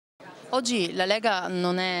Oggi la Lega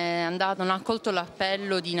non ha accolto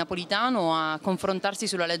l'appello di Napolitano a confrontarsi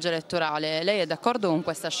sulla legge elettorale. Lei è d'accordo con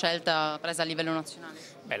questa scelta presa a livello nazionale?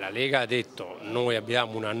 Beh, la Lega ha detto noi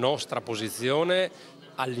abbiamo una nostra posizione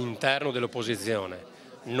all'interno dell'opposizione,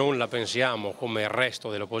 non la pensiamo come il resto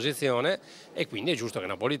dell'opposizione e quindi è giusto che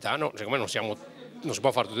Napolitano, siccome non si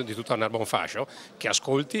può fare di tutto all'erba un fascio, che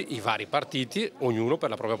ascolti i vari partiti, ognuno per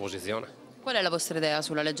la propria posizione. Qual è la vostra idea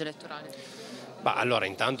sulla legge elettorale? Bah, allora,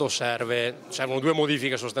 intanto servono due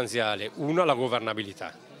modifiche sostanziali. Una, la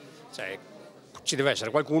governabilità. Cioè, ci deve essere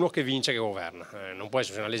qualcuno che vince e che governa. Non può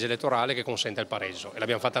esserci una legge elettorale che consente il pareggio. E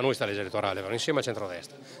l'abbiamo fatta noi questa legge elettorale, insieme al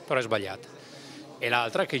centrodestra, però è sbagliata. E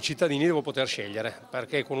l'altra è che i cittadini devono poter scegliere,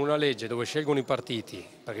 perché con una legge dove scelgono i partiti,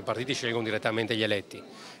 perché i partiti scelgono direttamente gli eletti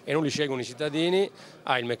e non li scelgono i cittadini,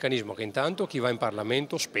 ha il meccanismo che intanto chi va in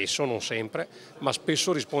Parlamento spesso, non sempre, ma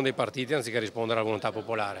spesso risponde ai partiti anziché rispondere alla volontà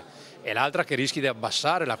popolare. E l'altra che rischi di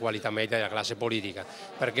abbassare la qualità media della classe politica,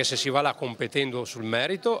 perché se si va là competendo sul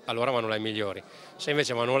merito, allora vanno là i migliori. Se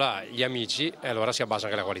invece vanno là gli amici, allora si abbassa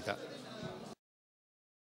anche la qualità.